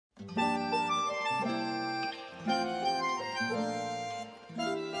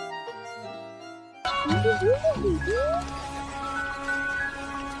Hey,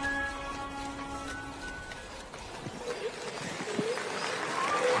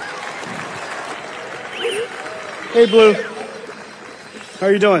 Blue. How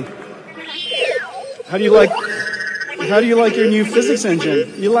are you doing? How do you like your new physics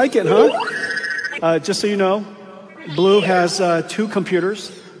engine? You like it, huh? Just so you know, Blue has 2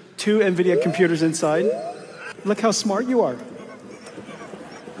 computers, 2 NVIDIA computers inside. Look how smart you are.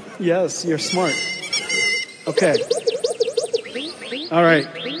 Yes, you're smart. Okay. All right.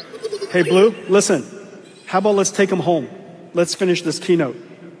 Hey, Blue, listen. How about let's take him home? Let's finish this keynote.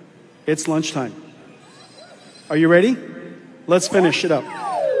 It's lunchtime. Are you ready? Let's finish it up.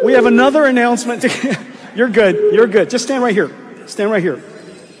 We have another announcement. You're good. You're good. Just stand right here. Stand right here.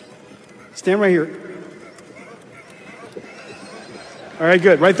 Stand right here. All right,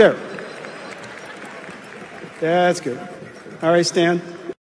 good. Right there. That's good. All right, stand.